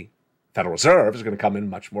that the Federal Reserve is going to come in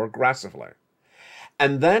much more aggressively.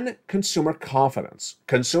 And then consumer confidence.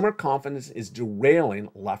 Consumer confidence is derailing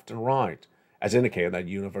left and right, as indicated in that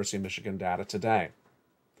University of Michigan data today.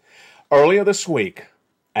 Earlier this week,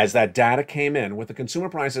 as that data came in with the consumer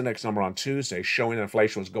price index number on Tuesday showing that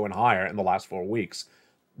inflation was going higher in the last 4 weeks,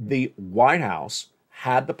 the White House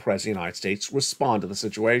had the President of the United States respond to the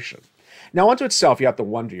situation. Now, unto itself, you have to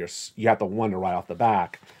wonder right off the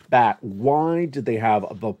bat, why did they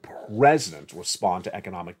have the President respond to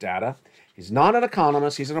economic data? He's not an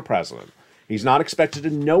economist, he's a president. He's not expected to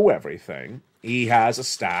know everything. He has a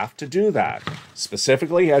staff to do that.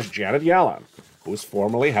 Specifically, he has Janet Yellen, who was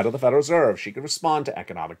formerly head of the Federal Reserve. She could respond to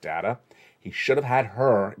economic data. He should have had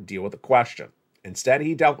her deal with the question. Instead,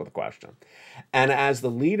 he dealt with the question. And as the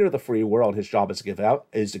leader of the free world, his job is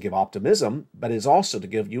to give optimism, but is also to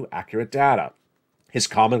give you accurate data. His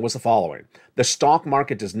comment was the following: the stock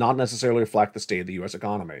market does not necessarily reflect the state of the U.S.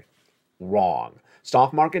 economy. Wrong.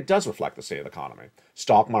 Stock market does reflect the state of the economy.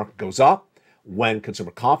 Stock market goes up when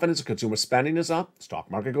consumer confidence and consumer spending is up. Stock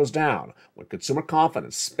market goes down when consumer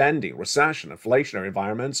confidence, spending, recession, inflationary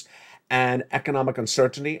environments, and economic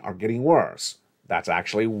uncertainty are getting worse. That's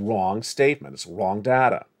actually a wrong statement. It's wrong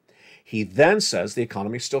data. He then says the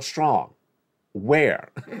economy is still strong. Where?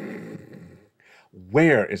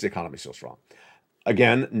 Where is the economy still strong?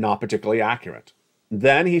 Again, not particularly accurate.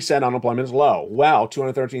 Then he said unemployment is low. Well,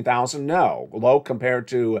 213,000, no. Low compared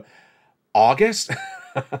to August?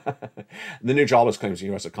 The new jobless claims in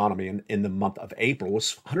the U.S. economy in the month of April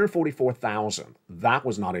was 144,000. That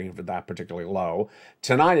was not even that particularly low.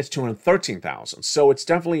 Tonight it's 213,000. So it's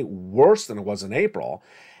definitely worse than it was in April.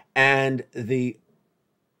 And the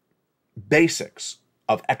basics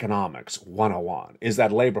of economics 101 is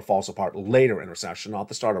that labor falls apart later in recession, not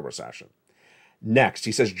the start of recession. Next,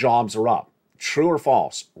 he says jobs are up. True or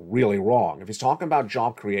false? Really wrong. If he's talking about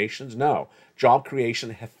job creations, no. Job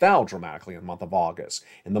creation fell dramatically in the month of August.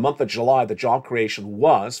 In the month of July, the job creation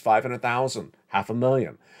was 500,000,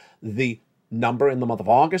 500,000. The number in the month of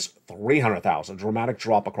August, 300,000, dramatic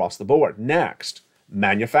drop across the board. Next,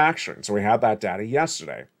 manufacturing. So we had that data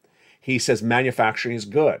yesterday. He says manufacturing is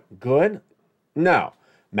good. Good? No.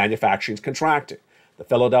 Manufacturing is contracting. The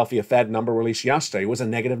Philadelphia Fed number released yesterday was a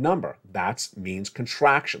negative number. That means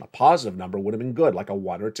contraction. A positive number would have been good, like a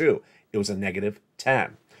 1 or 2. It was a negative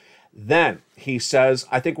 10. Then he says,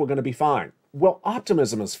 I think we're going to be fine. Well,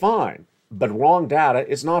 optimism is fine, but wrong data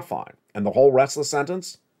is not fine. And the whole rest of the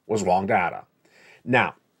sentence was wrong data.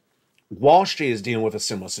 Now, Wall Street is dealing with a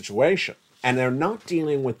similar situation, and they're not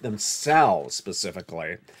dealing with themselves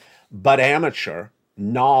specifically, but amateur,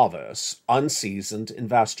 novice, unseasoned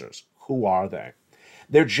investors. Who are they?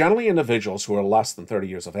 They're generally individuals who are less than 30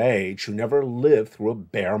 years of age who never lived through a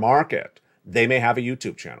bear market. They may have a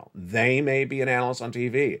YouTube channel. They may be an analyst on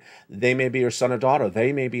TV. They may be your son or daughter.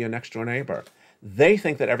 They may be your next door neighbor. They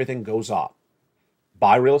think that everything goes up.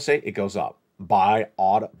 Buy real estate, it goes up. Buy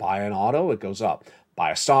an auto, it goes up.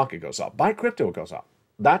 Buy a stock, it goes up. Buy crypto, it goes up.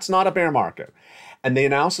 That's not a bear market. And the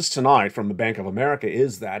analysis tonight from the Bank of America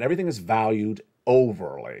is that everything is valued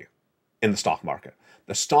overly in the stock market.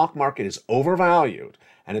 The stock market is overvalued,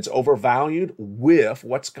 and it's overvalued with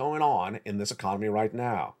what's going on in this economy right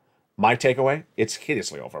now. My takeaway, it's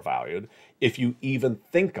hideously overvalued. if you even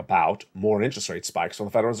think about more interest rate spikes from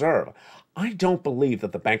the Federal Reserve. I don't believe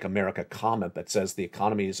that the Bank of America comment that says the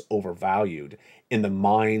economy is overvalued in the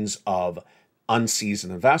minds of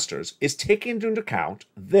unseasoned investors is taking into account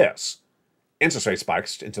this interest rate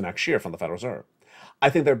spikes into next year from the Federal Reserve. I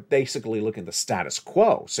think they're basically looking at the status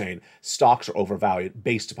quo, saying stocks are overvalued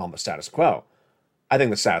based upon the status quo. I think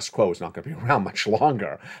the status quo is not going to be around much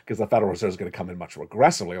longer because the Federal Reserve is going to come in much more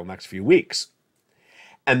aggressively over the next few weeks.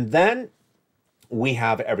 And then we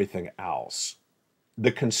have everything else.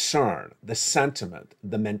 The concern, the sentiment,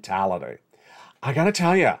 the mentality. I got to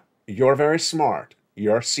tell you, you're very smart.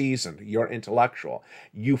 You're seasoned. You're intellectual.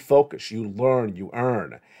 You focus. You learn. You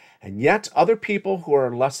earn. And yet other people who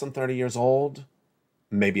are less than 30 years old,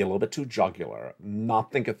 maybe a little bit too jugular,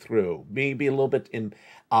 not think it through, maybe a little bit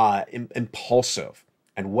impulsive.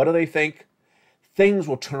 And what do they think? Things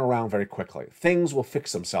will turn around very quickly. Things will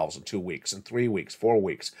fix themselves in 2 weeks, in 3 weeks, 4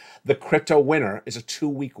 weeks. The crypto winter is a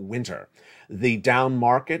 2-week winter. The down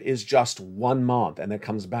market is just 1 month and it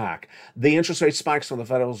comes back. The interest rate spikes from the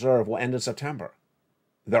Federal Reserve will end in September.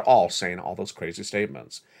 They're all saying all those crazy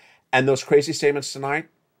statements. And those crazy statements tonight,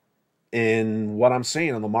 in what I'm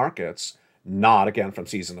seeing in the markets, not again from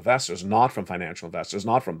seasoned investors, not from financial investors,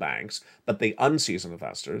 not from banks, but the unseasoned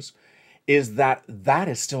investors, is that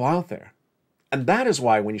is still out there. And that is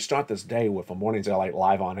why when you start this day with a Mornings LALATE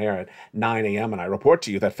live on air at 9 a.m. and I report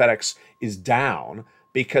to you that FedEx is down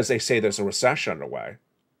because they say there's a recession underway,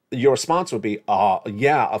 your response would be,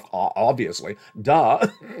 yeah, obviously, duh,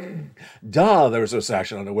 there's a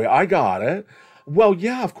recession underway. I got it. Well,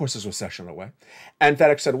 yeah, of course there's a recession underway. And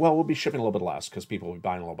FedEx said, well, we'll be shipping a little bit less because people will be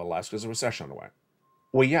buying a little bit less because there's a recession underway.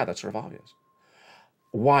 Well, yeah, that's sort of obvious.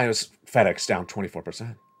 Why is FedEx down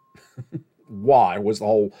 24%? Why was the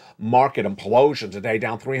whole market implosion today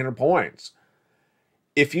down 300 points?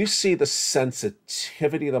 If you see the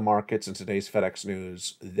sensitivity of the markets in today's FedEx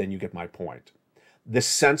news, then you get my point. The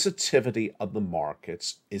sensitivity of the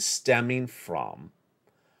markets is stemming from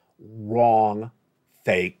wrong,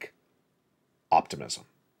 fake optimism.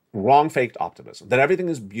 Wrong, faked optimism. That everything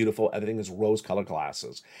is beautiful, everything is rose-colored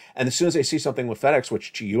glasses. And as soon as they see something with FedEx,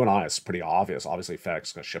 which to you and I is pretty obvious, obviously FedEx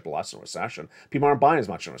is going to ship less in a recession. People aren't buying as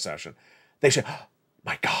much in a recession. They say, oh,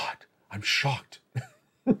 my God, I'm shocked.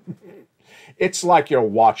 It's like you're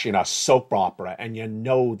watching a soap opera and you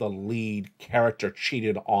know the lead character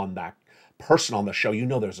cheated on that person on the show. You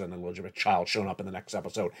know there's an illegitimate child showing up in the next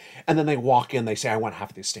episode. And then they walk in, they say, I want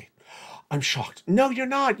half the estate. I'm shocked. No, you're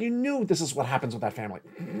not. You knew this is what happens with that family.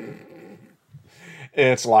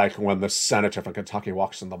 It's like when the senator from Kentucky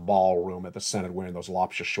walks in the ballroom at the Senate wearing those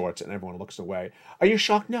lobster shorts and everyone looks away. Are you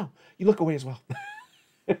shocked? No. You look away as well.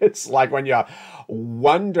 It's like when you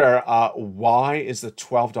wonder, why is the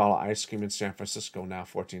 $12 ice cream in San Francisco now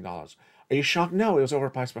 $14? Are you shocked? No, it was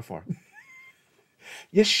overpriced before.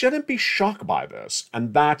 You shouldn't be shocked by this.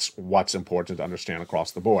 And that's what's important to understand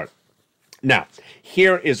across the board. Now,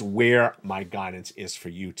 here is where my guidance is for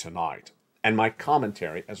you tonight, and my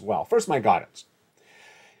commentary as well. First, my guidance.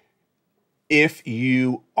 If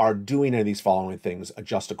you are doing any of these following things,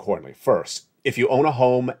 adjust accordingly. First, if you own a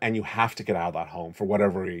home and you have to get out of that home for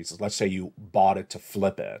whatever reason, let's say you bought it to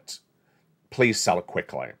flip it, please sell it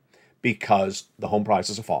quickly because the home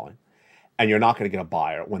prices are falling and you're not going to get a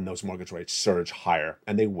buyer when those mortgage rates surge higher,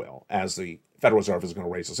 and they will, as the Federal Reserve is going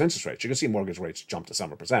to raise those interest rates. You're going to see mortgage rates jump to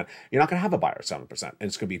 7%. You're not going to have a buyer at 7%. And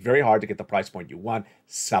it's going to be very hard to get the price point you want.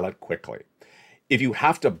 Sell it quickly. If you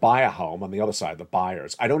have to buy a home, on the other side, the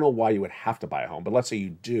buyers, I don't know why you would have to buy a home, but let's say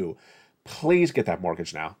you do, please get that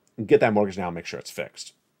mortgage now. Get that mortgage now and make sure it's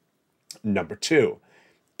fixed. Number two,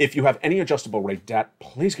 if you have any adjustable rate debt,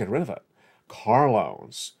 please get rid of it. Car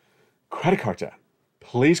loans, credit card debt,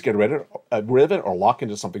 please get rid of it or lock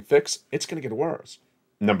into something fixed. It's going to get worse.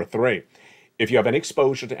 Number three, if you have any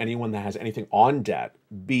exposure to anyone that has anything on debt,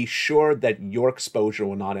 be sure that your exposure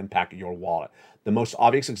will not impact your wallet. The most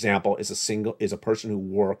obvious example is a person who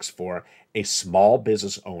works for a small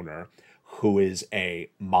business owner who is a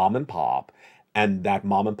mom and pop, and that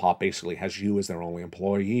mom and pop basically has you as their only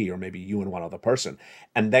employee, or maybe you and one other person.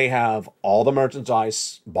 And they have all the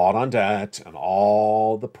merchandise bought on debt and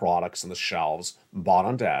all the products on the shelves bought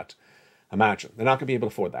on debt. Imagine, they're not going to be able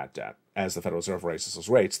to afford that debt. As the Federal Reserve raises those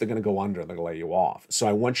rates, they're going to go under and they're going to lay you off. So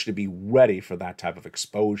I want you to be ready for that type of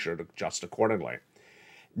exposure to adjust accordingly.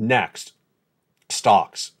 Next,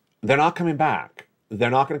 stocks. They're not coming back. They're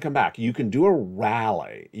not going to come back. You can do a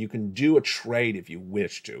rally. You can do a trade if you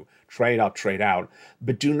wish to. Trade up, trade out.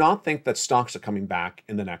 But do not think that stocks are coming back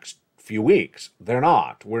in the next few weeks. They're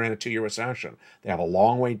not. We're in a 2-year recession. They have a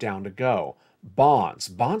long way down to go. Bonds.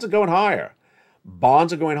 Bonds are going higher.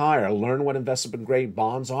 Bonds are going higher. Learn what investment grade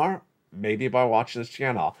bonds are. maybe by watching this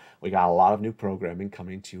channel, we got a lot of new programming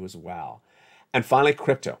coming to you as well. And finally,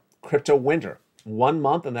 crypto. Crypto winter. 1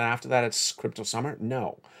 month, and then after that, it's crypto summer?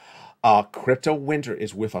 No. Crypto winter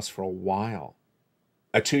is with us for a while.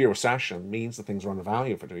 A 2-year recession means that things are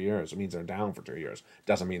undervalued for 2 years. It means they're down for 2 years.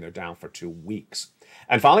 Doesn't mean they're down for 2 weeks.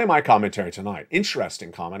 And finally, my commentary tonight.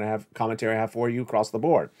 Interesting commentary I have for you across the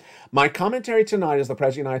board. My commentary tonight is the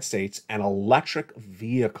President of the United States and electric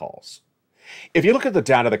vehicles. If you look at the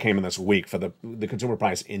data that came in this week for the Consumer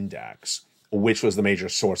Price Index, which was the major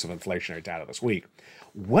source of inflationary data this week,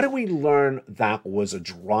 what did we learn that was a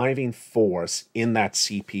driving force in that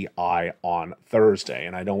CPI on Thursday?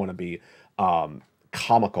 And I don't want to be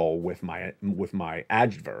comical with my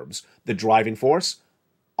adverbs. The driving force,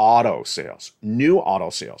 auto sales, new auto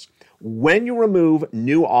sales. When you remove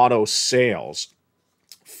new auto sales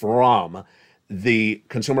from the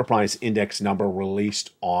Consumer Price Index number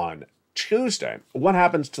released on Tuesday, what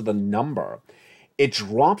happens to the number? It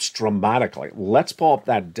drops dramatically. Let's pull up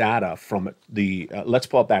that data from the. Let's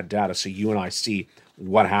pull up that data so you and I see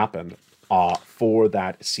what happened for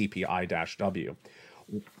that CPI-W.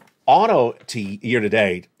 Auto to year to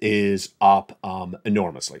date is up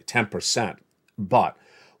enormously, 10%. But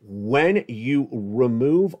when you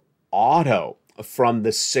remove auto from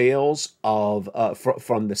the sales of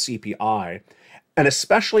from the CPI, and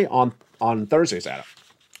especially on Thursday's data,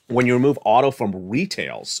 when you remove auto from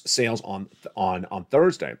retail sales on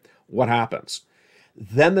Thursday, what happens?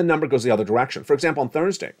 Then the number goes the other direction. For example, on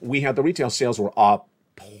Thursday, we had the retail sales were up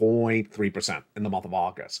 0.3% in the month of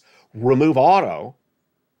August. Remove auto,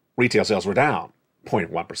 retail sales were down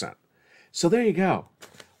 0.1%. So there you go.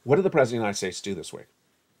 What did the President of the United States do this week?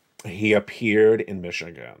 He appeared in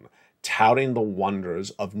Michigan touting the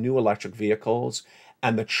wonders of new electric vehicles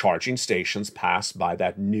and the charging stations passed by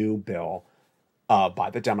that new bill by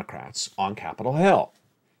the Democrats on Capitol Hill.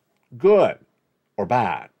 Good or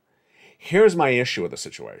bad? Here's my issue with the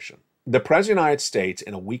situation. The President of the United States,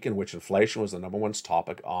 in a week in which inflation was the number one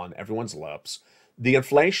topic on everyone's lips, the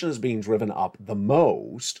inflation is being driven up the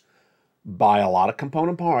most by a lot of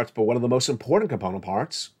component parts, but one of the most important component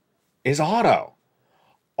parts is auto.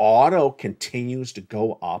 Auto continues to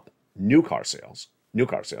go up. New car sales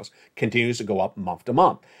continues to go up month to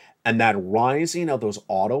month. And that rising of those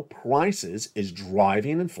auto prices is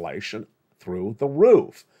driving inflation through the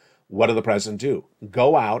roof. What did the president do?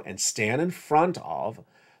 Go out and stand in front of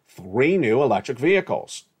 3 new electric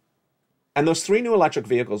vehicles. And those 3 new electric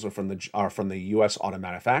vehicles are from the U.S. auto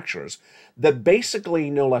manufacturers that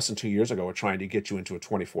basically no less than 2 years ago were trying to get you into a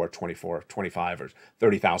 $24,000, $25,000, or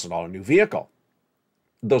 $30,000 new vehicle.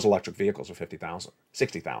 Those electric vehicles are $50,000,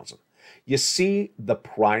 $60,000. You see the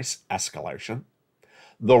price escalation.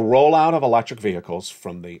 The rollout of electric vehicles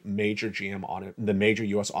from the major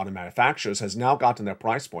U.S. auto manufacturers has now gotten their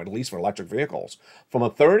price point, at least for electric vehicles, from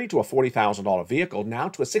a $30,000 to a $40,000 vehicle now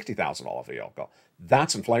to a $60,000 vehicle.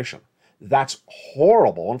 That's inflation. That's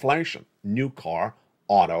horrible inflation. New car,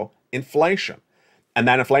 auto inflation. And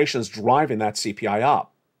that inflation is driving that CPI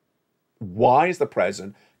up. Why is the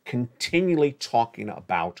president continually talking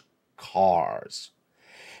about cars?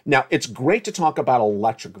 Now, it's great to talk about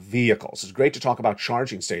electric vehicles. It's great to talk about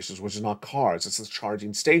charging stations, which is not cars. It's a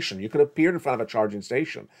charging station. You could appear in front of a charging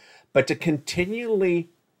station. But to continually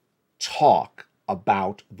talk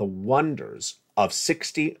about the wonders of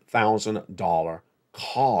 $60,000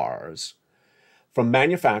 cars from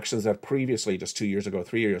manufacturers that previously, just 2 years ago,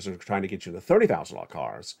 3 years ago, were trying to get you to $30,000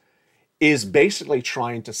 cars is basically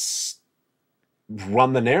trying to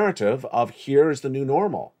run the narrative of here's the new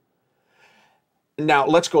normal. Now,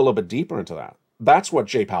 let's go a little bit deeper into that. That's what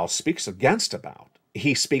Jay Powell speaks against about.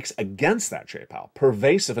 He speaks against that, Jay Powell,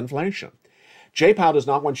 pervasive inflation. Jay Powell does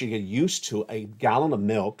not want you to get used to a gallon of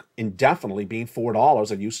milk indefinitely being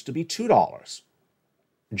 $4. It used to be $2.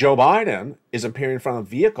 Joe Biden is appearing in front of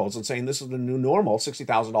vehicles and saying this is the new normal,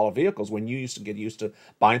 $60,000 vehicles, when you used to get used to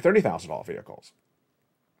buying $30,000 vehicles.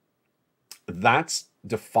 That's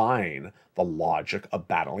defying the logic of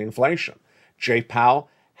battling inflation. Jay Powell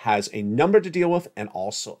has a number to deal with and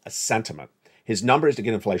also a sentiment. His number is to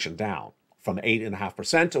get inflation down from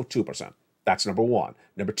 8.5% to 2%. That's number one.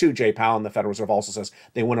 Number two, Jay Powell and the Federal Reserve also says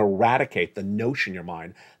they want to eradicate the notion in your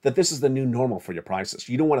mind that this is the new normal for your prices.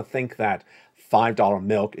 You don't want to think that $5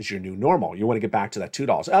 milk is your new normal. You want to get back to that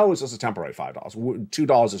 $2. Oh, it's just a temporary $5.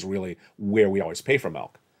 $2 is really where we always pay for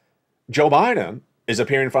milk. Joe Biden is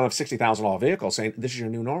appearing in front of $60,000 vehicles saying this is your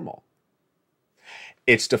new normal.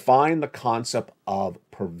 It's defying the concept of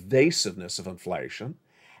pervasiveness of inflation,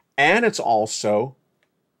 and it's also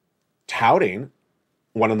touting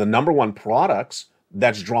one of the number one products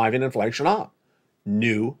that's driving inflation up,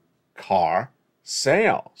 new car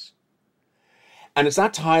sales. And it's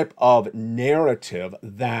that type of narrative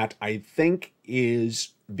that I think is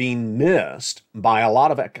being missed by a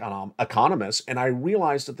lot of economists. And I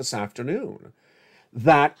realized it this afternoon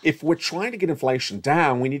that if we're trying to get inflation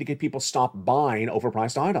down, we need to get people to stop buying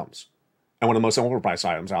overpriced items. And one of the most overpriced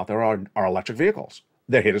items out there are electric vehicles.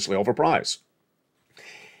 They're hideously overpriced.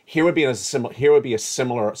 Here would be a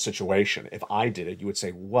similar situation. If I did it, you would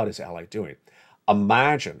say, what is LA doing?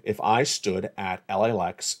 Imagine if I stood at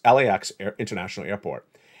LAX International Airport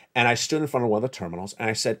and I stood in front of one of the terminals and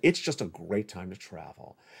I said, it's just a great time to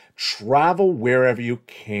travel. Travel wherever you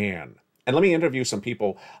can. And let me interview some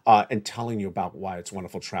people and telling you about why it's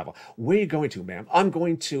wonderful to travel. Where are you going to, ma'am? I'm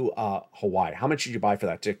going to Hawaii. How much did you buy for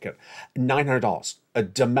that ticket? $900. A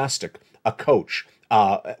domestic, a coach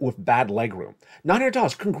with bad legroom.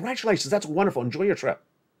 $900. Congratulations. That's wonderful. Enjoy your trip.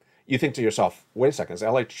 You think to yourself, wait a second, is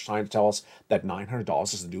LA trying to tell us that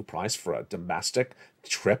 $900 is the new price for a domestic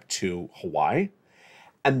trip to Hawaii?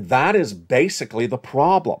 And that is basically the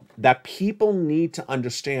problem, that people need to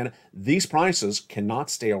understand these prices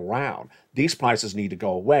cannot stay around. These prices need to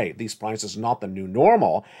go away. These prices are not the new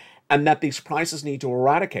normal, and that these prices need to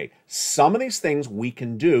eradicate. Some of these things we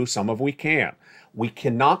can do, some of we can't. We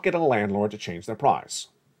cannot get a landlord to change their price.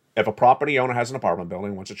 If a property owner has an apartment building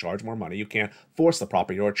and wants to charge more money, you can't force the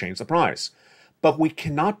property owner to change the price. But we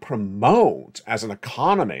cannot promote, as an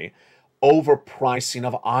economy, overpricing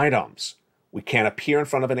of items. We can't appear in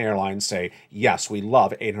front of an airline and say, yes, we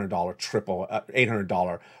love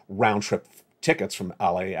 $800 round-trip tickets from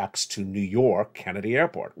LAX to New York Kennedy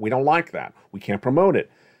Airport. We don't like that. We can't promote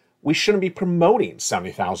it. We shouldn't be promoting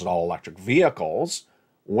 $70,000 electric vehicles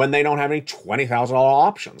when they don't have any $20,000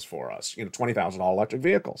 options for us, $20,000 electric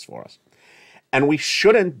vehicles for us. And we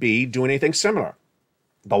shouldn't be doing anything similar.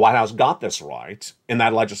 The White House got this right in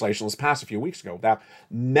that legislation that was passed a few weeks ago, that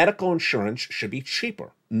medical insurance should be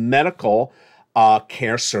cheaper. Medical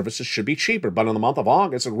care services should be cheaper. But in the month of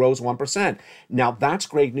August, it rose 1%. Now, that's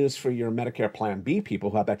great news for your Medicare Plan B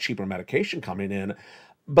people who have that cheaper medication coming in.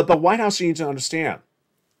 But the White House needs to understand,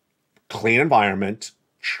 clean environment,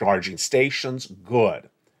 charging stations, good.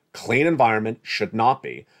 Clean environment should not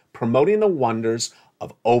be promoting the wonders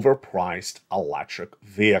of overpriced electric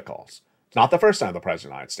vehicles. It's not the first time the President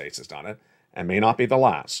of the United States has done it, and may not be the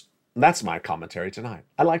last. That's my commentary tonight.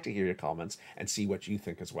 I'd like to hear your comments and see what you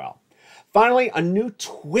think as well. Finally, a new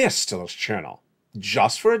twist to this channel,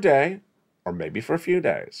 just for a day, or maybe for a few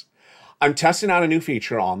days. I'm testing out a new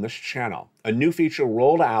feature on this channel, a new feature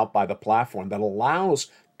rolled out by the platform that allows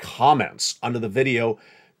comments under the video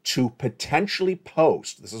to potentially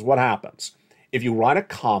post. This is what happens. If you write a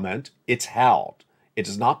comment, it's held. It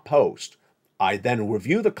does not post. I then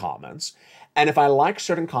review the comments, and if I like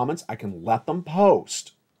certain comments, I can let them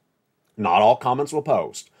post. Not all comments will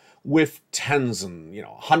post. With tens and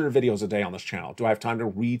 100 videos a day on this channel, do I have time to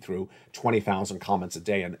read through 20,000 comments a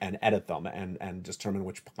day and edit them and determine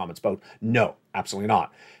which comments post? No, absolutely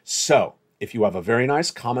not. So if you have a very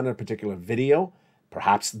nice comment in a particular video,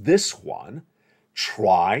 perhaps this one,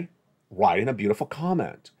 try writing a beautiful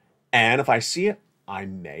comment. And if I see it, I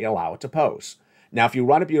may allow it to post. Now, if you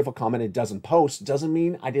write a beautiful comment, it doesn't post, doesn't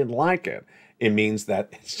mean I didn't like it. It means that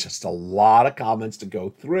it's just a lot of comments to go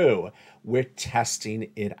through. We're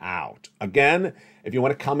testing it out. Again, if you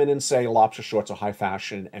want to come in and say lobster shorts are high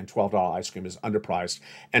fashion and $12 ice cream is underpriced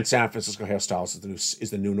and San Francisco hairstyles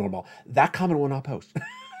is the new normal, that comment will not post.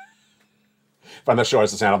 From the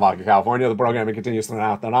shores of Santa Monica, California, the programming continues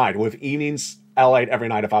throughout the night with evenings LATE every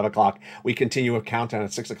night at 5 o'clock. We continue with countdown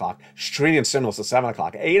at 6 o'clock. Stringing signals at 7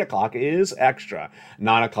 o'clock. 8 o'clock is extra.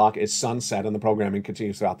 9 o'clock is sunset, and the programming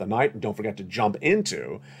continues throughout the night. And don't forget to jump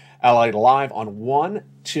into LATE Live on 1,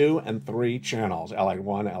 2, and 3 channels. LATE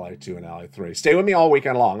 1, LATE 2, and LATE 3. Stay with me all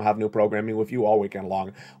weekend long. I'll have new programming with you all weekend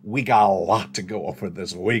long. We got a lot to go over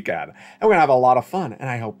this weekend. And we're going to have a lot of fun, and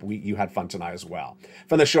I hope you had fun tonight as well.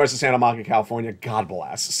 From the shores of Santa Monica, California, God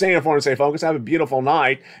bless. Stay informed, stay focused. Have a beautiful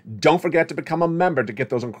night. Don't forget to become a member to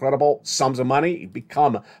get those incredible sums of money.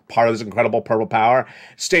 Become part of this incredible purple power.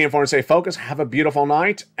 Stay informed, stay focused. Have a beautiful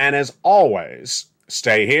night. And as always,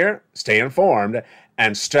 stay here, stay informed,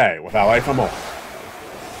 and stay with LA for more.